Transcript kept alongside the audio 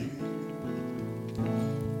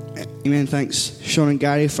Amen. Thanks, Sean and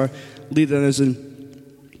Gary, for leading us in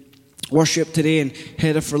worship today, and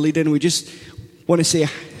Heather for leading. We just want to say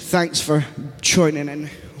thanks for joining in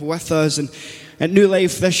with us. And at New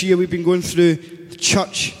Life this year, we've been going through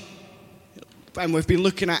church, and we've been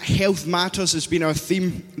looking at health matters has been our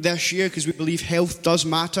theme this year, because we believe health does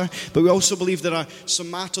matter, but we also believe there are some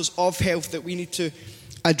matters of health that we need to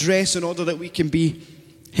address in order that we can be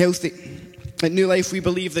healthy. At New Life, we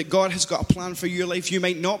believe that God has got a plan for your life. You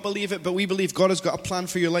might not believe it, but we believe God has got a plan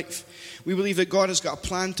for your life. We believe that God has got a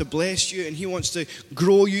plan to bless you, and He wants to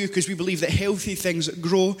grow you, because we believe that healthy things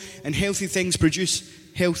grow, and healthy things produce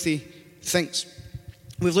healthy things.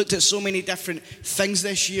 We've looked at so many different things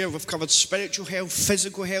this year. We've covered spiritual health,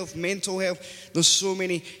 physical health, mental health. There's so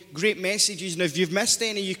many great messages. And if you've missed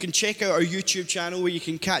any, you can check out our YouTube channel, where you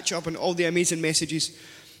can catch up on all the amazing messages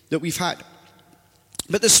that we've had.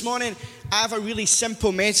 But this morning, I have a really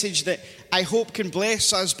simple message that I hope can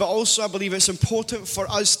bless us, but also I believe it's important for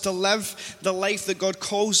us to live the life that God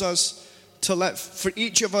calls us to live, for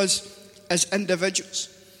each of us as individuals.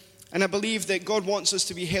 And I believe that God wants us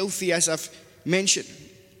to be healthy, as I've mentioned.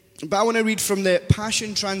 But I want to read from the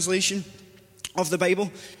Passion Translation of the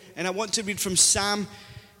Bible, and I want to read from Psalm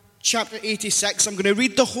chapter 86. I'm going to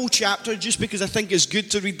read the whole chapter just because I think it's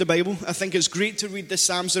good to read the Bible. I think it's great to read the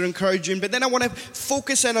Psalms, they're encouraging. But then I want to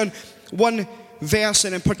focus in on one verse,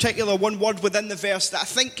 and in particular one word within the verse that I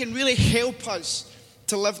think can really help us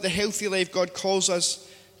to live the healthy life God calls us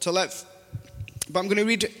to live. But I'm going to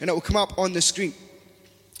read it, and it will come up on the screen.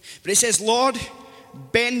 But it says, Lord,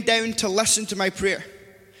 bend down to listen to my prayer.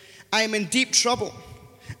 I am in deep trouble.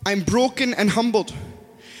 I'm broken and humbled.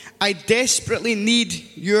 I desperately need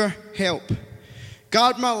your help.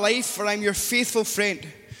 Guard my life, for I'm your faithful friend,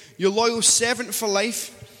 your loyal servant for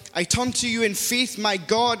life. I turn to you in faith, my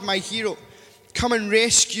God, my hero. Come and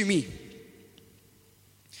rescue me.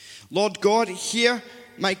 Lord God, hear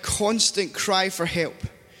my constant cry for help.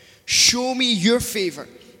 Show me your favor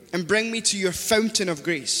and bring me to your fountain of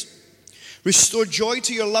grace. Restore joy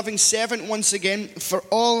to your loving servant once again, for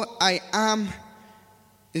all I am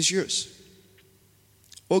is yours.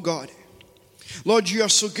 Oh God, Lord, you are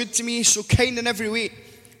so good to me, so kind in every way,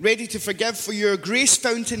 ready to forgive, for your grace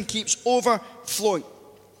fountain keeps overflowing,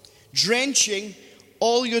 drenching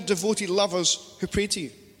all your devoted lovers who pray to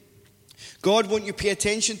you. God, won't you pay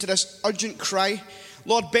attention to this urgent cry?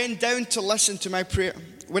 Lord, bend down to listen to my prayer.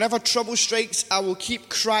 Whenever trouble strikes, I will keep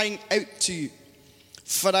crying out to you,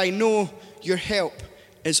 for I know your help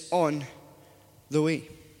is on the way.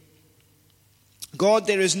 God,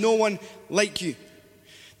 there is no one like you.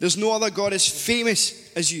 There's no other God as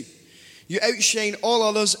famous as you. You outshine all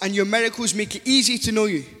others, and your miracles make it easy to know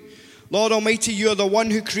you. Lord Almighty, you are the one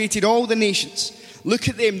who created all the nations. Look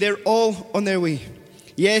at them, they're all on their way.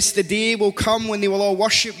 Yes, the day will come when they will all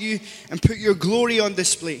worship you and put your glory on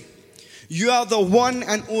display. You are the one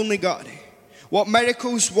and only God. What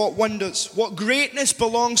miracles, what wonders, what greatness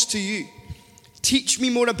belongs to you. Teach me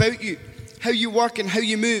more about you, how you work and how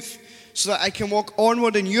you move, so that I can walk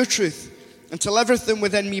onward in your truth, until everything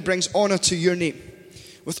within me brings honor to your name.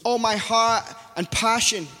 With all my heart and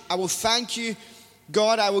passion, I will thank you,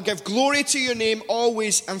 God. I will give glory to your name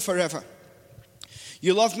always and forever.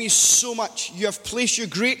 You love me so much. You have placed your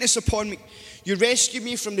greatness upon me. You rescued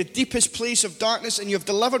me from the deepest place of darkness, and you have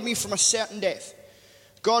delivered me from a certain death.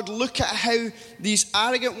 God, look at how these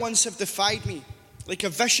arrogant ones have defied me. Like a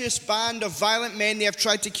vicious band of violent men, they have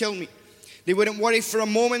tried to kill me. They wouldn't worry for a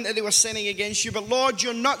moment that they were sinning against you. But Lord,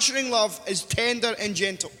 your nurturing love is tender and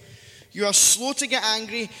gentle. You are slow to get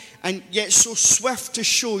angry, and yet so swift to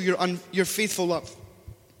show your faithful love.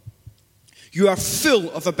 You are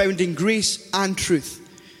full of abounding grace and truth.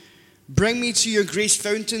 Bring me to your grace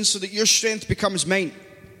fountain so that your strength becomes mine.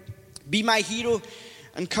 Be my hero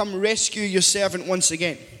and come rescue your servant once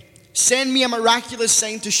again. Send me a miraculous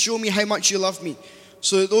sign to show me how much you love me,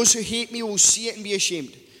 so that those who hate me will see it and be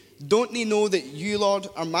ashamed. Don't they know that you, Lord,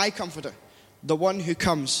 are my comforter, the one who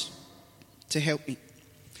comes to help me?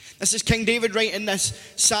 This is King David writing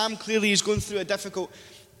this psalm. Clearly he's going through a difficult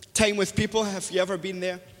time with people. Have you ever been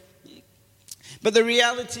there? But the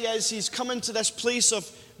reality is he's coming to this place of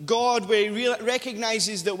God where he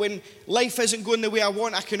recognizes that when life isn't going the way I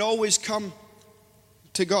want, I can always come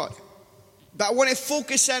to God. But I want to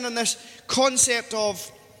focus in on this concept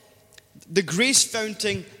of the grace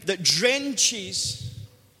fountain that drenches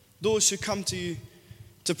those who come to you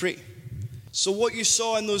to pray. So what you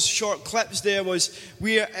saw in those short clips there was,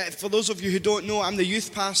 for those of you who don't know, I'm the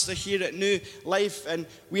youth pastor here at New Life, and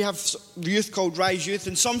we have youth called Rise Youth,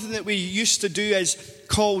 and something that we used to do is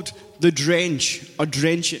called the drench, or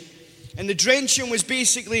drenching. And the drenching was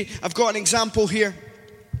basically, I've got an example here.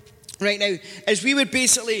 right now is we would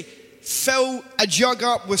basically fill a jug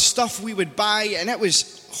up with stuff we would buy, and it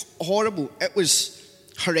was horrible. It was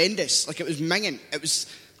horrendous. Like, it was minging. It was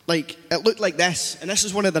like, it looked like this, and this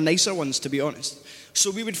is one of the nicer ones, to be honest. So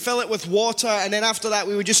we would fill it with water, and then after that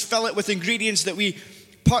we would just fill it with ingredients that we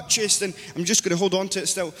purchased, and I'm just going to hold on to it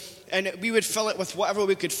still, and we would fill it with whatever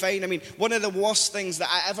we could find. I mean, one of the worst things that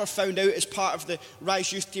I ever found out as part of the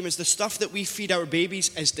Rise Youth team is the stuff that we feed our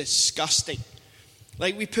babies is disgusting.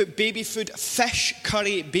 Like, we put baby food, fish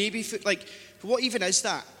curry, baby food, like, what even is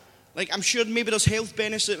that? Like, I'm sure maybe there's health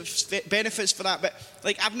benefits for that, but,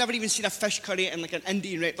 like, I've never even seen a fish curry in, like, an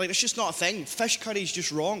Indian restaurant. Like, it's just not a thing. Fish curry is just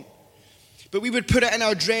wrong. But we would put it in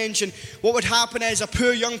our drench, and what would happen is a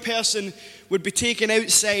poor young person would be taken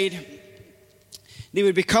outside. They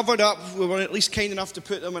would be covered up. We were at least kind enough to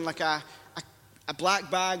put them in, like, a black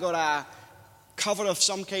bag or a cover of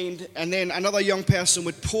some kind, and then another young person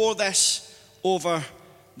would pour this over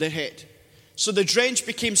their head. So the drench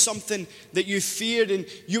became something that you feared, and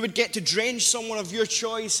you would get to drench someone of your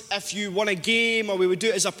choice if you won a game, or we would do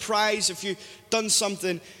it as a prize if you done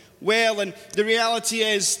something well. And the reality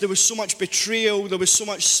is there was so much betrayal, there was so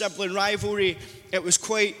much sibling rivalry, it was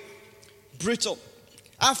quite brutal.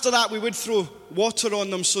 After that, we would throw water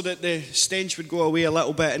on them so that the stench would go away a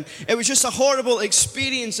little bit, and it was just a horrible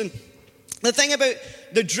experience. And the thing about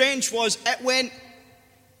the drench was it went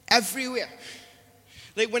everywhere.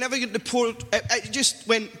 Like, whenever you poured, it just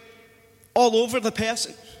went all over the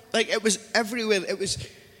person. Like, it was everywhere. It was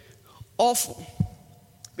awful.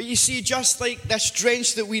 But you see, just like this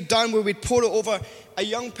drench that we'd done where we'd pour it over a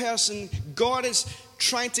young person, God is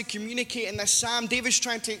trying to communicate in this psalm. David's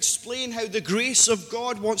trying to explain how the grace of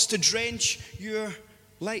God wants to drench your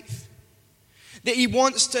life. That he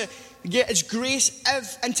wants to get his grace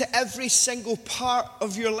into every single part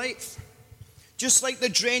of your life. Just like the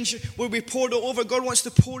drench where we poured it over, God wants to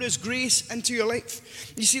pour his grace into your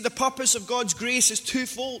life. You see, the purpose of God's grace is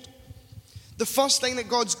twofold. The first thing that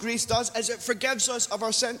God's grace does is it forgives us of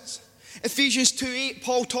our sins. Ephesians 2:8,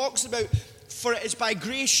 Paul talks about, for it is by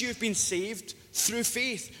grace you have been saved through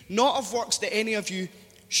faith, not of works that any of you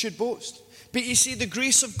should boast. But you see, the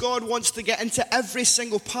grace of God wants to get into every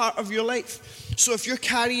single part of your life. So if you're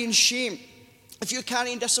carrying shame, if you're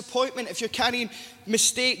carrying disappointment, if you're carrying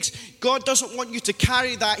mistakes, God doesn't want you to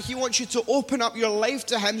carry that. He wants you to open up your life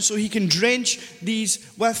to him so he can drench these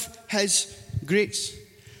with his grace.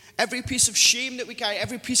 Every piece of shame that we carry,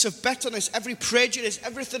 every piece of bitterness, every prejudice,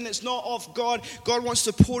 everything that's not of God, God wants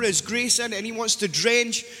to pour his grace in, and he wants to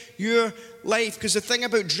drench your life. Because the thing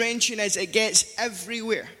about drenching is it gets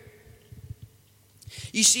everywhere.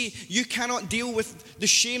 You see, you cannot deal with the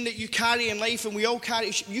shame that you carry in life, and we all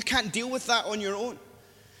carry. You can't deal with that on your own.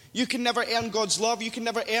 You can never earn God's love. You can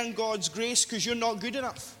never earn God's grace because you're not good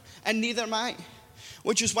enough, and neither am I.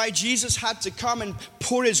 Which is why Jesus had to come and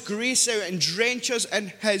pour his grace out and drench us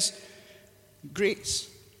in his grace.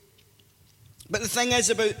 But the thing is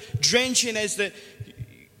about drenching is that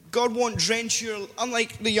God won't drench you,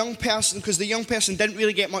 unlike the young person, because the young person didn't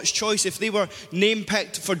really get much choice. If they were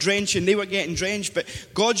name-picked for drenching, they were getting drenched. But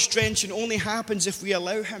God's drenching only happens if we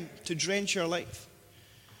allow him to drench our life.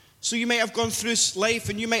 So you might have gone through life,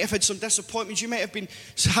 and you might have had some disappointments. You might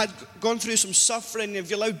have gone through some suffering.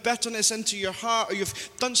 If you allowed bitterness into your heart, or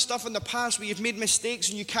you've done stuff in the past where you've made mistakes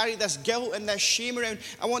and you carry this guilt and this shame around,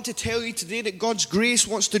 I want to tell you today that God's grace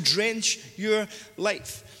wants to drench your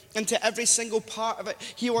life into every single part of it.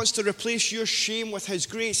 He wants to replace your shame with his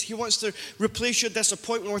grace. He wants to replace your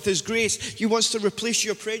disappointment with his grace. He wants to replace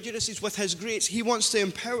your prejudices with his grace. He wants to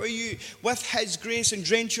empower you with his grace and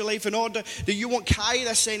drench your life in order that you won't carry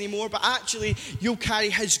this anymore, but actually you'll carry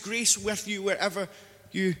his grace with you wherever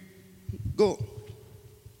you go.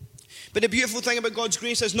 But the beautiful thing about God's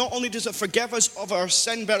grace is not only does it forgive us of our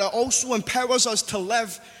sin, but it also empowers us to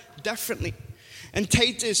live differently. In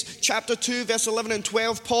Titus chapter 2, verse 11 and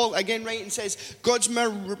 12, Paul again writing says, God's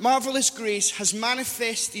marvelous grace has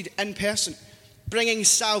manifested in person, bringing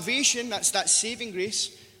salvation, that's that saving grace,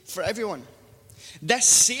 for everyone. This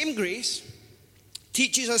same grace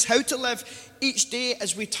teaches us how to live each day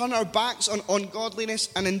as we turn our backs on ungodliness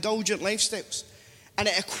and indulgent lifestyles. And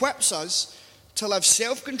it equips us to live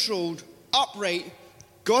self-controlled, upright,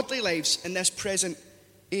 godly lives in this present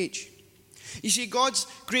age. You see, God's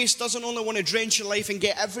grace doesn't only want to drench your life and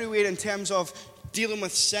get everywhere in terms of dealing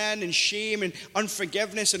with sin and shame and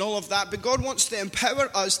unforgiveness and all of that, but God wants to empower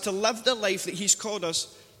us to live the life that he's called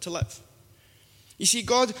us to live. You see,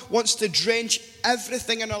 God wants to drench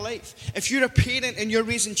everything in our life. If you're a parent and you're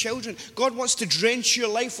raising children, God wants to drench your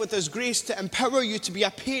life with his grace to empower you to be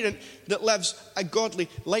a parent that lives a godly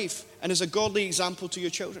life and is a godly example to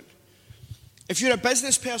your children. If you're a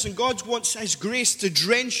business person, God wants His grace to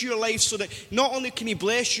drench your life so that not only can He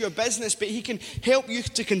bless your business, but He can help you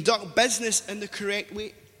to conduct business in the correct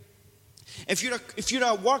way. If you're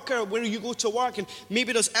a worker where you go to work and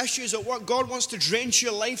maybe there's issues at work, God wants to drench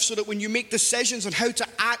your life so that when you make decisions on how to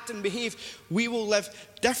act and behave, we will live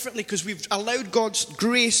differently because we've allowed God's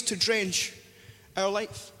grace to drench our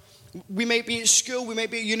life. We might be at school, we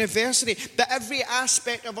might be at university, but every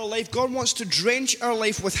aspect of our life, God wants to drench our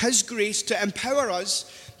life with His grace to empower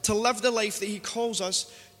us to live the life that He calls us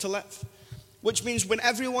to live. Which means when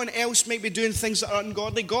everyone else might be doing things that are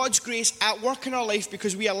ungodly, God's grace at work in our life,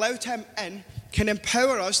 because we allowed Him in, can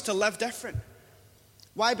empower us to live different.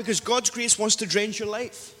 Why? Because God's grace wants to drench your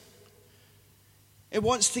life. It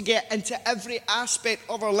wants to get into every aspect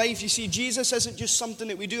of our life. You see, Jesus isn't just something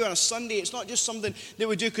that we do on a Sunday. It's not just something that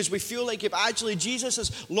we do because we feel like it. But actually, Jesus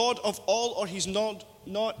is Lord of all, or He's not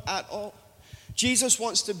at all. Jesus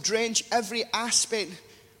wants to drench every aspect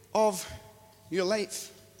of your life.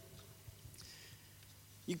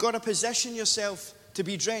 You've got to position yourself to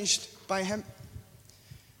be drenched by Him.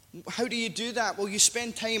 How do you do that? Well, you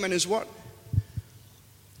spend time in His Word.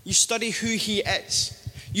 You study who He is.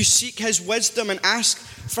 You seek His wisdom and ask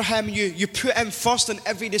for Him. You put Him first in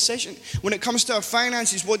every decision. When it comes to our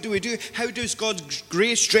finances, what do? How does God's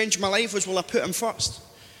grace drench my life? Well, I put Him first.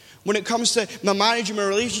 When it comes to my marriage and my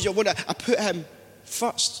relationship, I put Him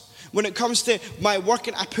first. When it comes to my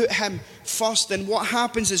working, I put Him first. And what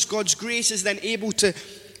happens is God's grace is then able to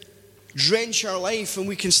drench our life, and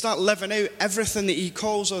we can start living out everything that He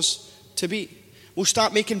calls us to be. We'll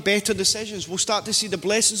start making better decisions. We'll start to see the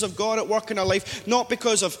blessings of God at work in our life, not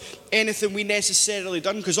because of anything we necessarily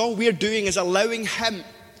done, because all we're doing is allowing Him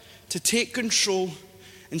to take control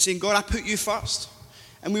and saying, God, I put You first.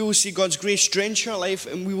 And we will see God's grace drench our life,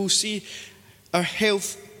 and we will see our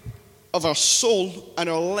health of our soul and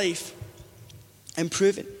our life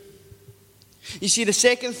improving. You see, the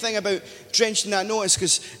second thing about drenching that notice,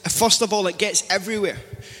 because first of all, it gets everywhere.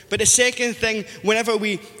 But the second thing, whenever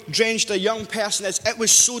we drenched a young person, is it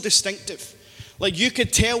was so distinctive. Like, you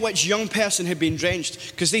could tell which young person had been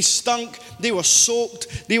drenched, because they stunk, they were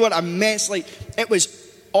soaked, they were a mess. Like, it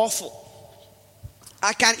was awful.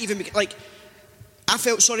 I can't even, I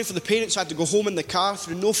felt sorry for the parents who had to go home in the car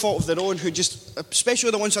through no fault of their own, who just,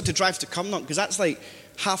 especially the ones who had to drive to Cumnock, because that's like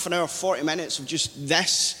half an hour, 40 minutes of just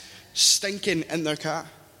this stinking in their car.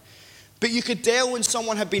 But you could tell when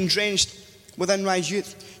someone had been drenched within Rise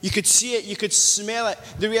Youth. You could see it, you could smell it.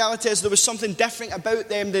 The reality is there was something different about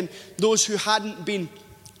them than those who hadn't been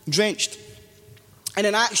drenched. And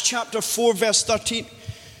in Acts chapter 4 verse 13,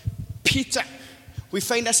 Peter, we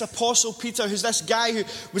find this apostle Peter, who's this guy who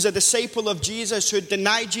was a disciple of Jesus, who had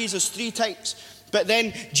denied Jesus 3 times. But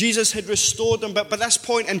then Jesus had restored him. But by this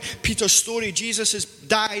point in Peter's story, Jesus has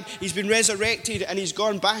died, He's been resurrected, and He's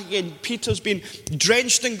gone back again. Peter's been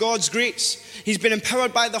drenched in God's grace. He's been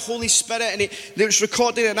empowered by the Holy Spirit. And it's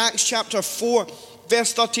recorded in Acts chapter 4,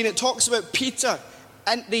 verse 13. It talks about Peter,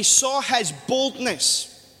 and they saw his boldness.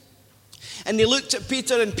 And they looked at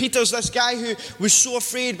Peter, and Peter's this guy who was so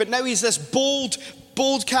afraid, but now he's this bold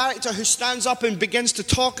character who stands up and begins to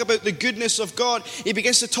talk about the goodness of God. He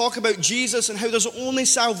begins to talk about Jesus and how there's only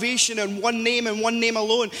salvation in one name and one name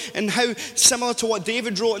alone, and how, similar to what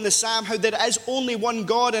David wrote in the Psalm, how there is only one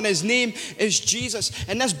God and His name is Jesus.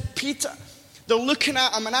 And this Peter, they're looking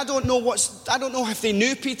at him, and I don't know if they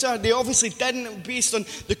knew Peter. They obviously didn't, based on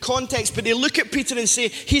the context, but they look at Peter and say,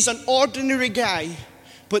 he's an ordinary guy,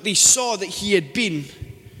 but they saw that he had been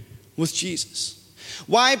with Jesus.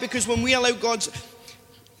 Why? Because when we allow God's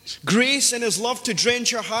grace and His love to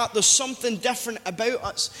drench our heart, there's something different about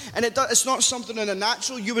us. And it's not something in the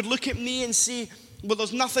natural. You would look at me and say, well,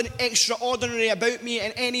 there's nothing extraordinary about me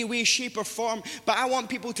in any way, shape, or form. But I want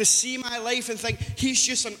people to see my life and think, he's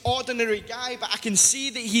just an ordinary guy, but I can see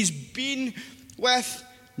that he's been with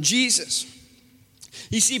Jesus.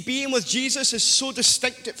 You see, being with Jesus is so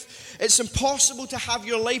distinctive. It's impossible to have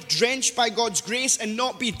your life drenched by God's grace and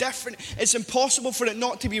not be different. It's impossible for it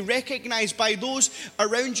not to be recognized by those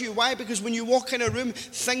around you. Why? Because when you walk in a room,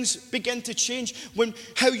 things begin to change. When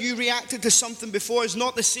how you reacted to something before is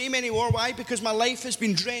not the same anymore. Why? Because my life has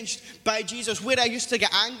been drenched by Jesus. Where I used to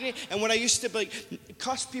get angry and when I used to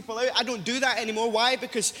cuss people out, I don't do that anymore. Why?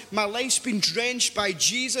 Because my life's been drenched by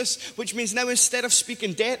Jesus, which means now instead of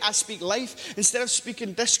speaking death, I speak life. Instead of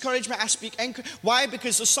speaking discouragement, I speak encouragement. Why?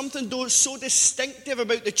 Because there's something so distinctive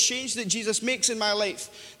about the change that Jesus makes in my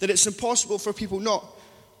life that it's impossible for people not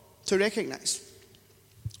to recognize.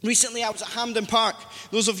 Recently I was at Hampden Park.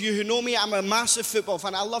 Those of you who know me, I'm a massive football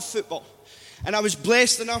fan. I love football. And I was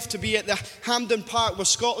blessed enough to be at the Hampden Park where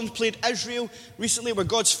Scotland played Israel recently, where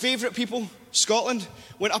God's favourite people, Scotland,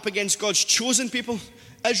 went up against God's chosen people,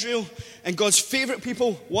 Israel, and God's favourite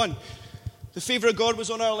people won. The favour of God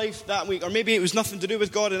was on our life that week, or maybe it was nothing to do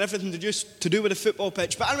with God and everything to do with the football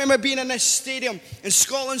pitch. But I remember being in this stadium, and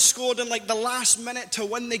Scotland scored in like the last minute to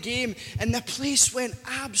win the game, and the place went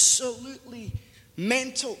absolutely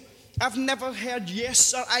mental. I've never heard "Yes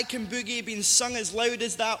Sir, I Can Boogie" being sung as loud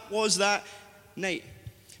as that was that night.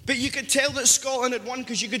 But you could tell that Scotland had won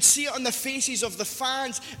because you could see it on the faces of the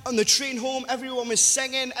fans on the train home. Everyone was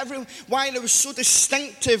singing. Why it was so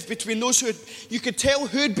distinctive between those you could tell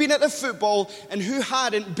who'd been at the football and who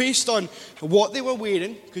hadn't based on what they were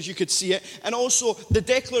wearing, because you could see it, and also the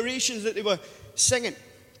declarations that they were singing.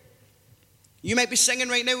 You might be singing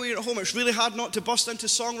right now when you're at home. It's really hard not to bust into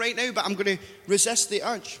song right now, but I'm going to resist the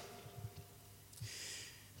urge.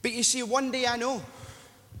 But you see, one day I know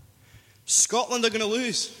Scotland are going to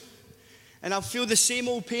lose. And I'll feel the same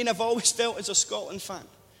old pain I've always felt as a Scotland fan.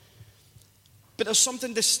 But there's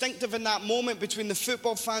something distinctive in that moment between the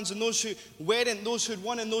football fans and those who weren't, those who'd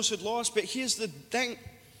won and those who'd lost. But here's the thing.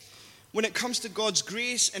 When it comes to God's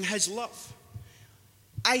grace and His love,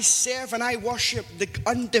 I serve and I worship the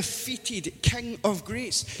undefeated King of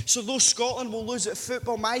Grace. So though Scotland will lose at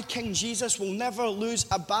football, my King Jesus will never lose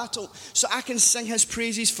a battle. So I can sing His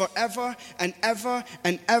praises forever and ever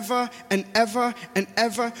and ever and ever and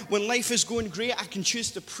ever. When life is going great, I can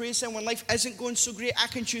choose to praise Him. When life isn't going so great, I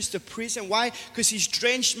can choose to praise Him. Why? Because He's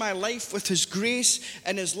drenched my life with His grace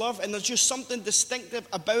and His love. And there's just something distinctive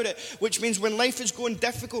about it, which means when life is going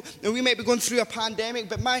difficult, and we might be going through a pandemic,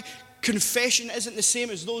 but my confession isn't the same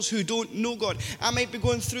as those who don't know God. I might be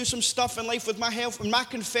going through some stuff in life with my health, and my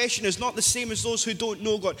confession is not the same as those who don't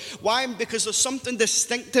know God. Why? Because there's something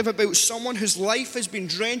distinctive about someone whose life has been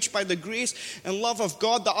drenched by the grace and love of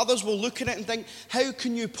God that others will look at it and think, how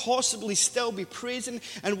can you possibly still be praising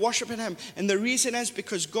and worshiping Him? And the reason is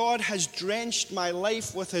because God has drenched my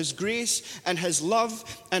life with His grace and His love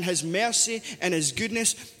and His mercy and His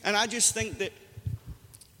goodness. And I just think that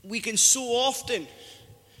we can so often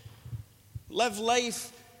live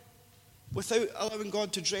life without allowing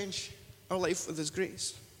God to drench our life with His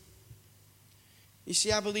grace. You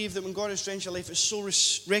see, I believe that when God has drenched your life, it's so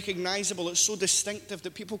recognizable, it's so distinctive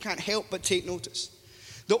that people can't help but take notice.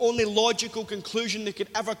 The only logical conclusion they could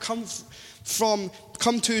ever come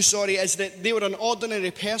to is that they were an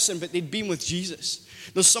ordinary person, but they'd been with Jesus.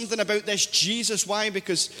 There's something about this Jesus. Why?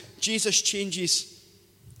 Because Jesus changes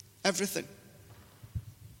everything.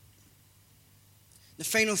 The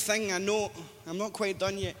final thing I know, I'm not quite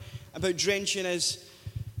done yet, about drenching is,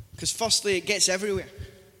 because firstly, it gets everywhere.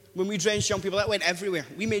 When we drenched young people, that went everywhere.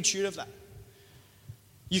 We made sure of that.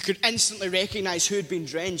 You could instantly recognize who had been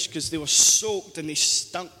drenched because they were soaked and they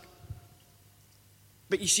stunk.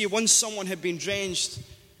 But you see, once someone had been drenched,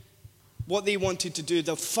 what they wanted to do,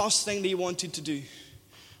 the first thing they wanted to do,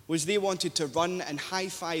 was they wanted to run and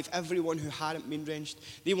high-five everyone who hadn't been drenched.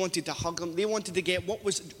 They wanted to hug them. They wanted to get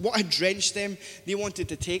what had drenched them. They wanted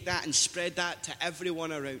to take that and spread that to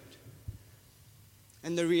everyone around.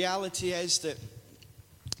 And the reality is that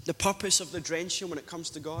the purpose of the drenching when it comes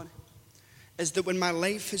to God is that when my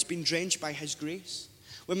life has been drenched by His grace,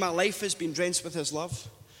 when my life has been drenched with His love,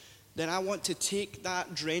 then I want to take that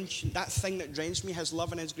thing that drenched me, His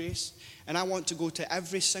love and His grace, and I want to go to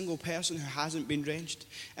every single person who hasn't been drenched,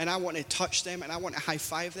 and I want to touch them, and I want to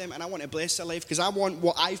high-five them, and I want to bless their life, because I want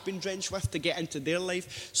what I've been drenched with to get into their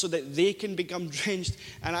life so that they can become drenched,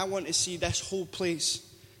 and I want to see this whole place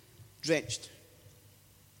drenched.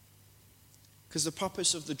 Because the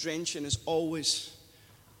purpose of the drenching is always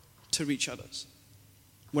to reach others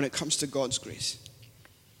when it comes to God's grace.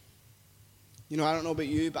 You know, I don't know about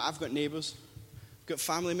you, but I've got neighbours, I've got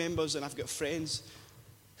family members, and I've got friends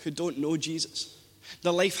who don't know Jesus.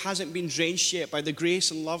 Their life hasn't been drenched yet by the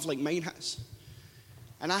grace and love like mine has.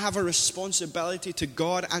 And I have a responsibility to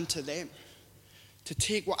God and to them to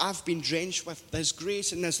take what I've been drenched with, this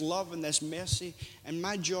grace and this love and this mercy, and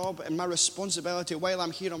my job and my responsibility while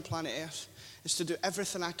I'm here on planet Earth is to do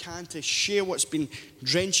everything I can to share what's been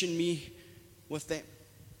drenching me with them.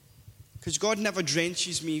 Because God never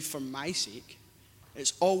drenches me for my sake.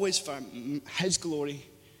 It's always for His glory,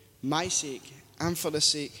 my sake, and for the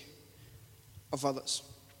sake of others.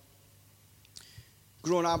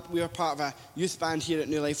 Growing up, we were part of a youth band here at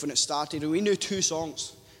New Life when it started, and we knew 2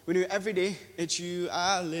 songs. We knew Every Day, It's You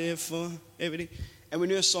I Live For, Every Day. And we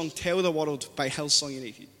knew a song, Tell the World by Hillsong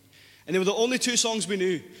United. And they were the only 2 songs we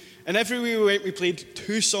knew. And everywhere we went, we played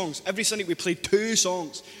 2 songs. Every Sunday, we played 2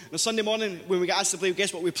 songs. And on Sunday morning, when we got asked to play,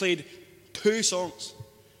 guess what? We played 2 songs.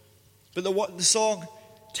 But the song,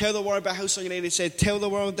 tell the world about Hillsong United. They said, tell the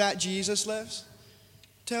world that Jesus lives.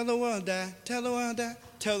 Tell the world that, tell the world that,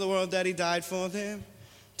 tell the world that he died for them.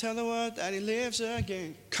 Tell the world that he lives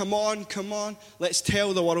again. Come on, come on. Let's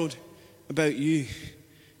tell the world about you.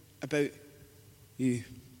 About you.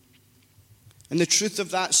 And the truth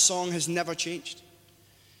of that song has never changed.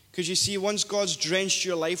 Because you see, once God's drenched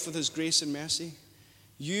your life with his grace and mercy,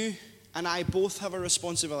 you and I both have a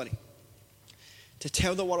responsibility to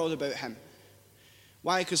tell the world about him.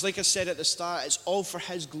 Why? Because like I said at the start, it's all for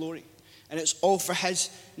his glory. And it's all for his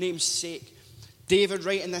name's sake. David,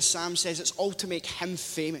 writing this psalm, says it's all to make him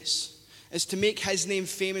famous. It's to make his name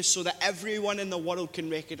famous so that everyone in the world can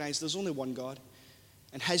recognize there's only one God.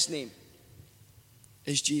 And his name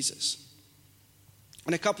is Jesus.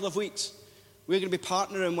 In a couple of weeks, we're going to be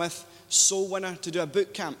partnering with Soul Winner to do a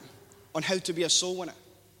boot camp on how to be a soul winner.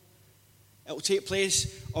 It will take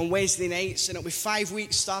place on Wednesday nights, and it'll be 5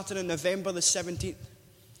 weeks starting on November the 17th.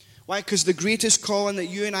 Why? Because the greatest calling that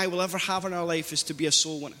you and I will ever have in our life is to be a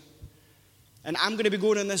soul winner. And I'm going to be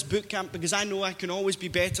going on this boot camp because I know I can always be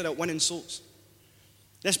better at winning souls.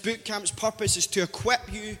 This boot camp's purpose is to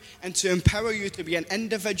equip you and to empower you to be an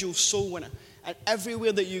individual soul winner at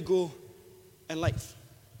everywhere that you go in life.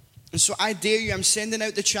 And so I dare you, I'm sending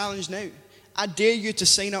out the challenge now. I dare you to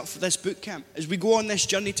sign up for this boot camp as we go on this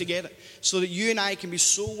journey together so that you and I can be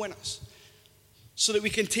soul winners. So that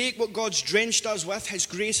we can take what God's drenched us with, his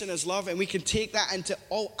grace and his love, and we can take that into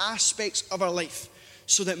all aspects of our life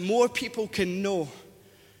so that more people can know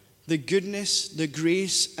the goodness, the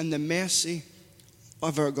grace, and the mercy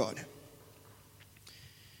of our God.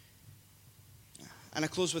 And I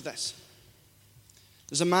close with this.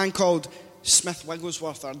 There's a man called Smith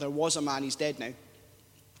Wigglesworth, or there was a man, he's dead now.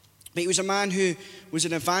 But he was a man who was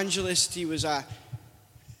an evangelist, he was a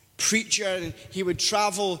preacher, and he would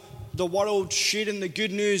travel the world sharing the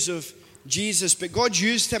good news of Jesus. But God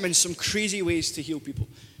used him in some crazy ways to heal people.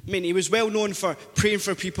 I mean, he was well known for praying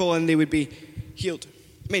for people and they would be healed.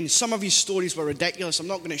 I mean, some of his stories were ridiculous. I'm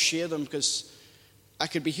not going to share them because I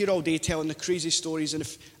could be here all day telling the crazy stories, and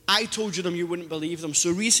if I told you them, you wouldn't believe them.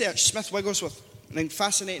 So research Smith Wigglesworth, a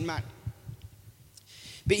fascinating man.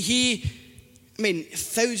 But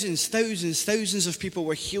thousands of people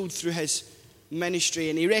were healed through his ministry,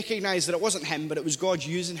 and he recognized that it wasn't him, but it was God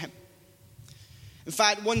using him. In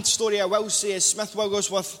fact, one story I will say is Smith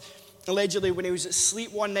Wigglesworth, allegedly, when he was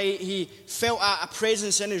asleep one night, he felt a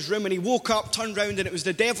presence in his room, and he woke up, turned round, and it was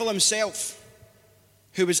the devil himself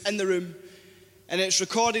who was in the room. And it's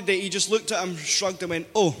recorded that he just looked at him, shrugged, and went,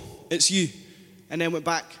 "Oh, it's you," and then went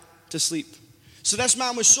back to sleep. So this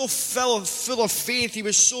man was so full of faith, he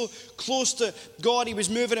was so close to God, he was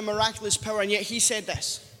moving in miraculous power, and yet he said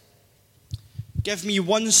this: "Give me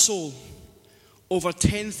one soul over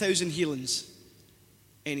 10,000 healings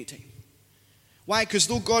anytime." Why? Because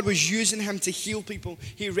though God was using him to heal people,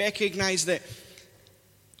 he recognized that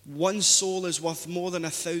one soul is worth more than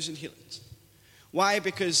 1,000 healings. Why?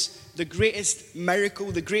 Because the greatest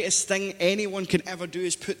miracle, the greatest thing anyone can ever do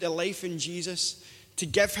is put their life in Jesus, to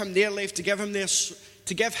give him their life, to give him their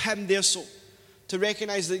soul, to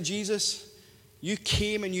recognize that Jesus, you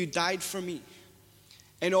came and you died for me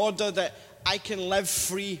in order that I can live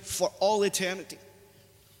free for all eternity.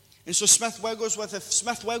 And so if Smith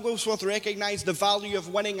Wigglesworth recognized the value of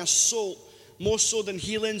winning a soul, more so than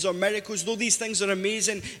healings or miracles, though these things are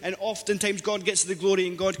amazing and oftentimes God gets the glory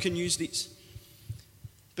and God can use these.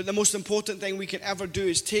 But the most important thing we can ever do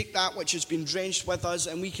is take that which has been drenched with us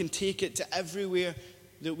and we can take it to everywhere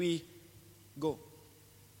that we go.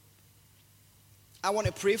 I want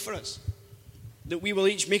to pray for us, that we will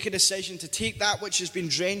each make a decision to take that which has been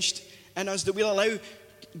drenched in us, that we'll allow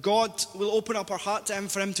God, will open up our heart to him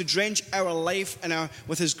for him to drench our life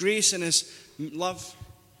with his grace and his love.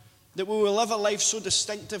 That we will live a life so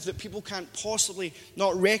distinctive that people can't possibly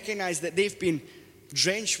not recognize that they've been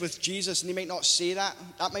drenched with Jesus. And they might not say that.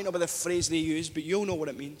 That might not be the phrase they use, but you'll know what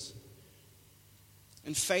it means.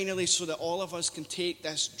 And finally, so that all of us can take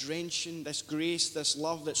this drenching, this grace, this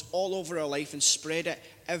love that's all over our life and spread it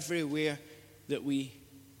everywhere that we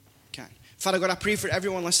can. Father God, I pray for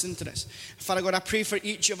everyone listening to this. Father God, I pray for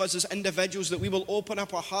each of us as individuals that we will open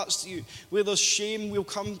up our hearts to you. Where there's shame, we'll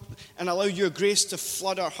come and allow your grace to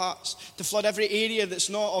flood our hearts, to flood every area that's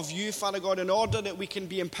not of you, Father God, in order that we can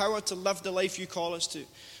be empowered to live the life you call us to.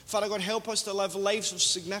 Father God, help us to live lives of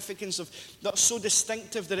significance, that's so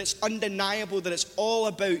distinctive that it's undeniable, that it's all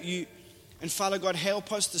about you. And Father God,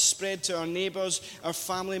 help us to spread to our neighbors, our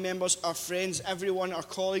family members, our friends, everyone, our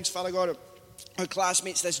colleagues, Father God, our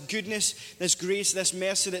classmates this goodness, this grace, this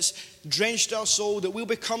mercy that's drenched our soul, that we'll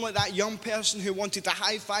become like that young person who wanted to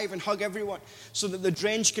high five and hug everyone so that the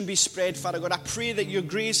drench can be spread, Father God. I pray that your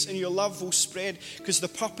grace and your love will spread, because the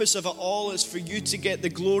purpose of it all is for you to get the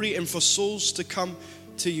glory and for souls to come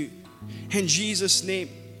to you. In Jesus' name,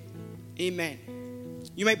 amen.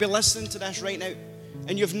 You might be listening to this right now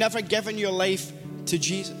and you've never given your life to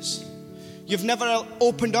Jesus. You've never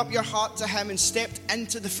opened up your heart to him and stepped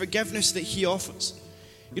into the forgiveness that he offers.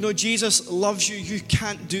 You know, Jesus loves you. You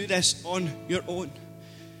can't do this on your own.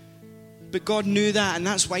 But God knew that, and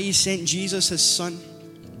that's why he sent Jesus, his son,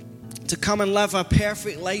 to come and live a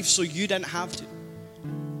perfect life so you didn't have to.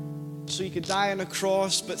 So he could die on a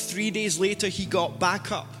cross, but 3 days later he got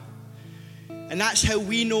back up. And that's how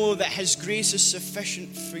we know that his grace is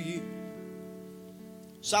sufficient for you.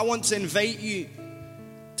 So I want to invite you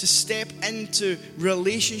to step into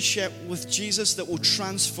relationship with Jesus that will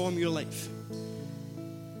transform your life.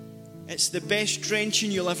 It's the best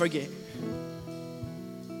drenching you'll ever get.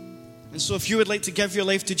 And so if you would like to give your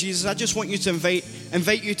life to Jesus, I just want you to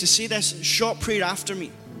invite you to say this short prayer after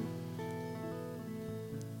me.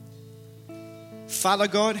 Father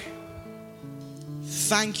God,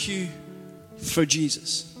 thank you for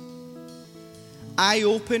Jesus. I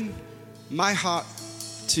open my heart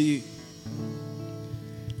to you.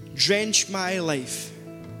 Drench my life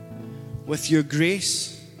with your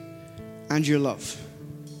grace and your love.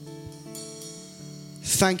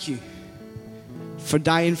 Thank you for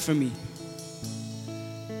dying for me.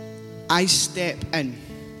 I step in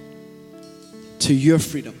to your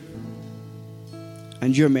freedom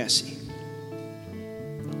and your mercy.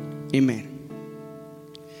 Amen.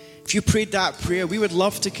 If you prayed that prayer, we would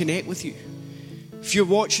love to connect with you. If you're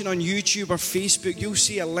watching on YouTube or Facebook, you'll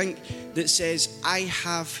see a link that says, I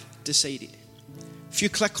have decided. If you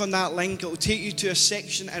click on that link, it will take you to a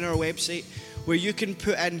section in our website where you can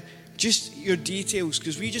put in just your details,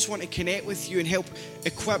 because we just want to connect with you and help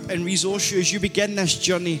equip and resource you as you begin this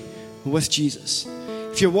journey with Jesus.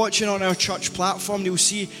 If you're watching on our church platform, you'll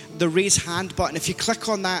see the raise hand button. If you click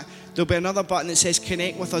on that, there'll be another button that says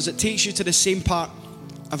connect with us. It takes you to the same part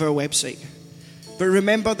of our website. But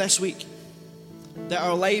remember this week that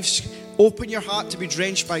our lives, open your heart to be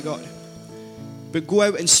drenched by God, but go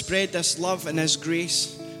out and spread this love and this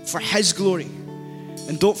grace for his glory.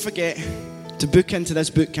 And don't forget to book into this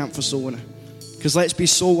boot camp for soul winner, because let's be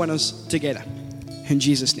soul winners together in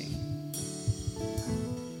Jesus' name.